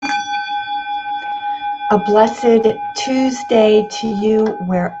A blessed Tuesday to you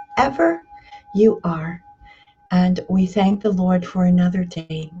wherever you are. And we thank the Lord for another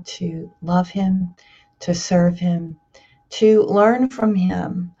day to love Him, to serve Him, to learn from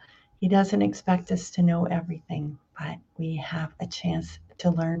Him. He doesn't expect us to know everything, but we have a chance to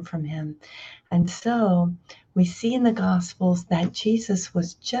learn from Him. And so we see in the Gospels that Jesus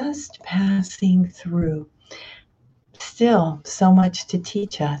was just passing through. Still, so much to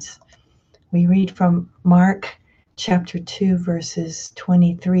teach us. We read from Mark chapter 2, verses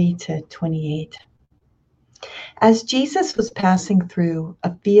 23 to 28. As Jesus was passing through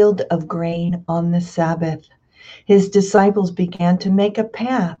a field of grain on the Sabbath, his disciples began to make a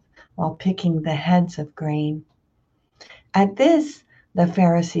path while picking the heads of grain. At this, the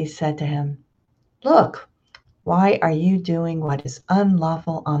Pharisees said to him, "Look, why are you doing what is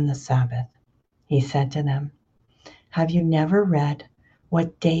unlawful on the Sabbath?" He said to them, "Have you never read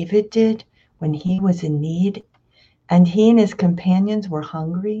what David did when he was in need and he and his companions were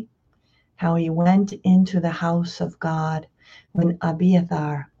hungry? How he went into the house of God when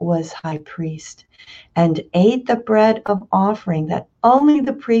Abiathar was high priest and ate the bread of offering that only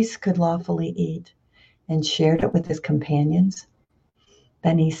the priests could lawfully eat and shared it with his companions?"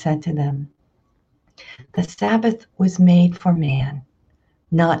 Then he said to them, "The Sabbath was made for man,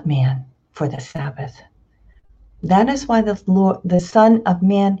 not man for the Sabbath. That is why the Son of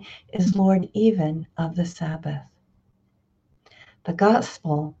Man is Lord even of the Sabbath." The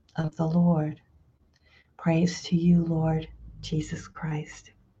Gospel of the Lord. Praise to you, Lord Jesus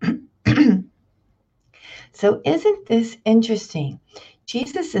Christ. So isn't this interesting?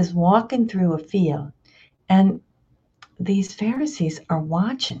 Jesus is walking through a field, and these Pharisees are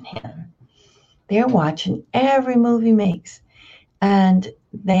watching him. They're watching every move he makes, and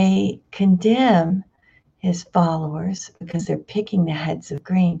they condemn his followers because they're picking the heads of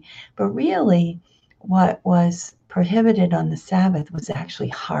grain. But really, what was prohibited on the Sabbath was actually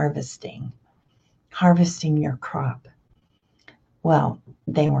harvesting your crop. Well,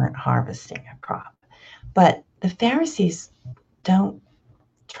 they weren't harvesting a crop, but the Pharisees don't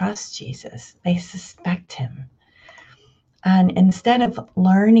trust Jesus. They suspect him. And instead of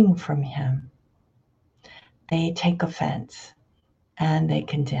learning from him, they take offense and they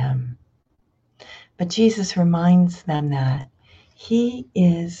condemn. But Jesus reminds them that he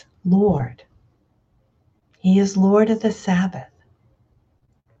is Lord. He is Lord of the Sabbath.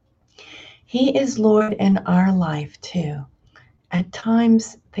 He is Lord in our life too. At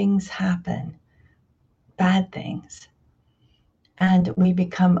times things happen, bad things, and we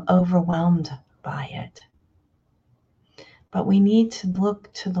become overwhelmed by it. But we need to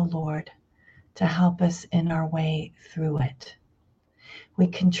look to the Lord to help us in our way through it. We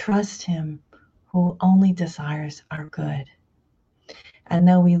can trust him who only desires our good. And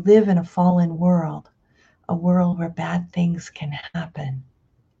though we live in a fallen world, a world where bad things can happen,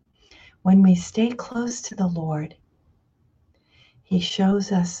 when we stay close to the Lord, he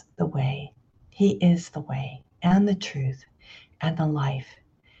shows us the way. He is the way and the truth and the life.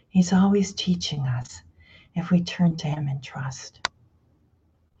 He's always teaching us if we turn to him in trust.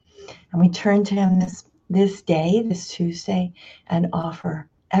 And we turn to him this day, this Tuesday, and offer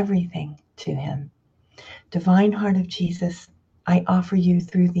everything to him. Divine Heart of Jesus, I offer you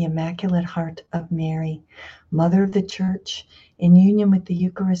through the Immaculate Heart of Mary, Mother of the Church, in union with the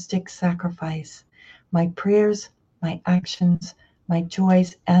Eucharistic sacrifice, my prayers, my actions, my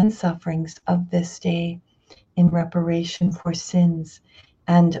joys and sufferings of this day in reparation for sins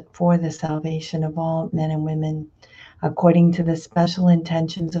and for the salvation of all men and women, according to the special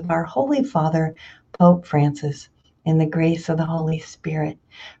intentions of our Holy Father, Pope Francis, in the grace of the Holy Spirit,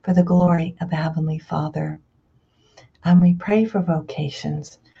 for the glory of the Heavenly Father. And we pray for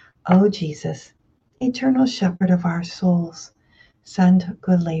vocations. O Jesus, eternal shepherd of our souls, send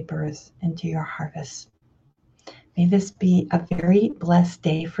good laborers into your harvest. May this be a very blessed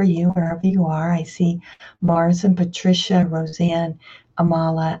day for you wherever you are. I see Mars and Patricia, Roseanne,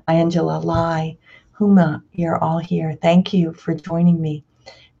 Amala, Angela, Lai, Huma, you're all here. Thank you for joining me.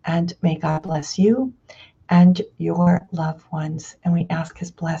 And may God bless you and your loved ones. And we ask his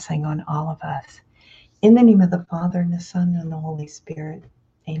blessing on all of us. In the name of the Father, and the Son, and the Holy Spirit.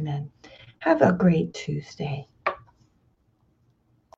 Amen. Have a great Tuesday.